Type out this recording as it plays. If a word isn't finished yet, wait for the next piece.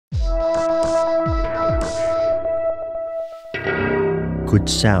Could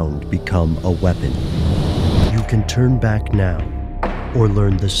sound become a weapon? You can turn back now, or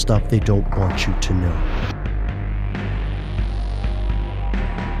learn the stuff they don't want you to know.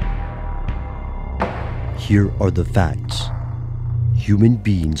 Here are the facts. Human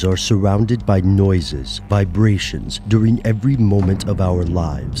beings are surrounded by noises, vibrations during every moment of our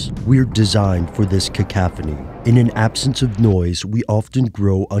lives. We're designed for this cacophony. In an absence of noise, we often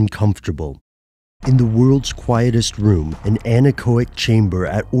grow uncomfortable. In the world's quietest room, an anechoic chamber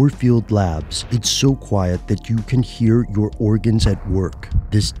at Orfield Labs, it's so quiet that you can hear your organs at work.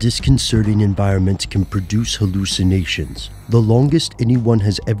 This disconcerting environment can produce hallucinations. The longest anyone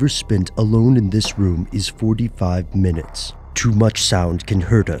has ever spent alone in this room is 45 minutes. Too much sound can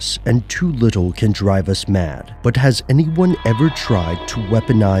hurt us, and too little can drive us mad. But has anyone ever tried to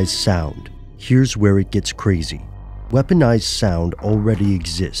weaponize sound? Here's where it gets crazy. Weaponized sound already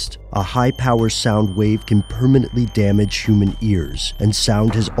exists. A high-power sound wave can permanently damage human ears, and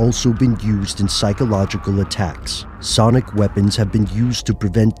sound has also been used in psychological attacks. Sonic weapons have been used to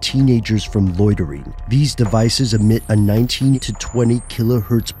prevent teenagers from loitering. These devices emit a 19 to 20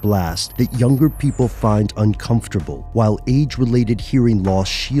 kilohertz blast that younger people find uncomfortable, while age-related hearing loss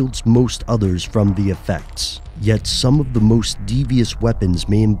shields most others from the effects. Yet some of the most devious weapons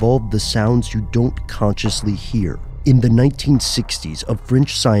may involve the sounds you don't consciously hear. In the 1960s, a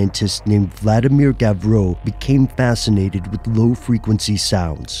French scientist named Vladimir Gavreau became fascinated with low-frequency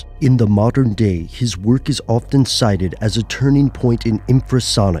sounds. In the modern day, his work is often cited as a turning point in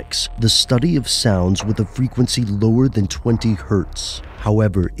infrasonics, the study of sounds with a frequency lower than 20 Hz.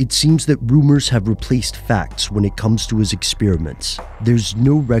 However, it seems that rumors have replaced facts when it comes to his experiments. There's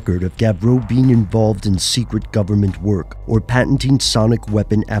no record of Gavreau being involved in secret government work or patenting sonic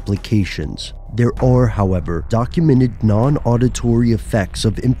weapon applications. There are, however, documented non-auditory effects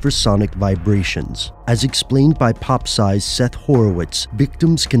of infrasonic vibrations. As explained by PopSci's Seth Horowitz,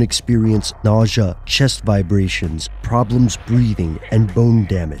 victims can experience nausea, chest vibrations, problems breathing, and bone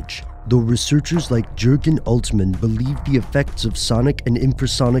damage. Though researchers like Jürgen Altman believe the effects of sonic and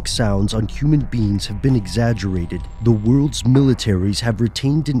infrasonic sounds on human beings have been exaggerated, the world's militaries have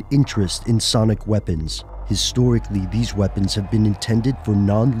retained an interest in sonic weapons. Historically, these weapons have been intended for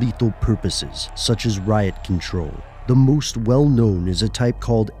non-lethal purposes, such as riot control. The most well-known is a type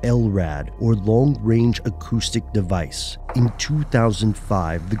called LRAD, or Long Range Acoustic Device. In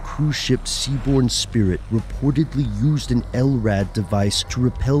 2005, the cruise ship Seabourn Spirit reportedly used an LRAD device to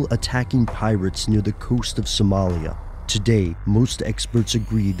repel attacking pirates near the coast of Somalia. Today, most experts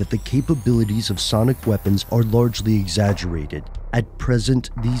agree that the capabilities of sonic weapons are largely exaggerated. At present,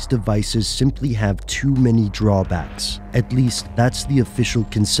 these devices simply have too many drawbacks. At least, that's the official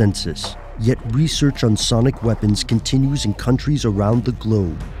consensus. Yet research on sonic weapons continues in countries around the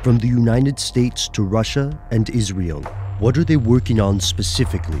globe, from the United States to Russia and Israel. What are they working on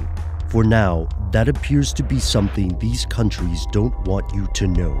specifically? For now, that appears to be something these countries don't want you to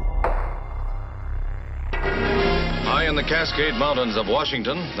know. High in the Cascade Mountains of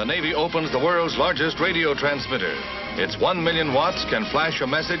Washington, the Navy opens the world's largest radio transmitter. Its 1 million watts can flash a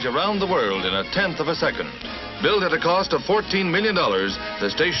message around the world in a tenth of a second. Built at a cost of $14 million, the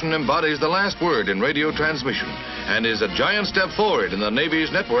station embodies the last word in radio transmission and is a giant step forward in the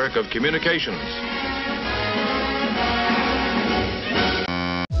Navy's network of communications.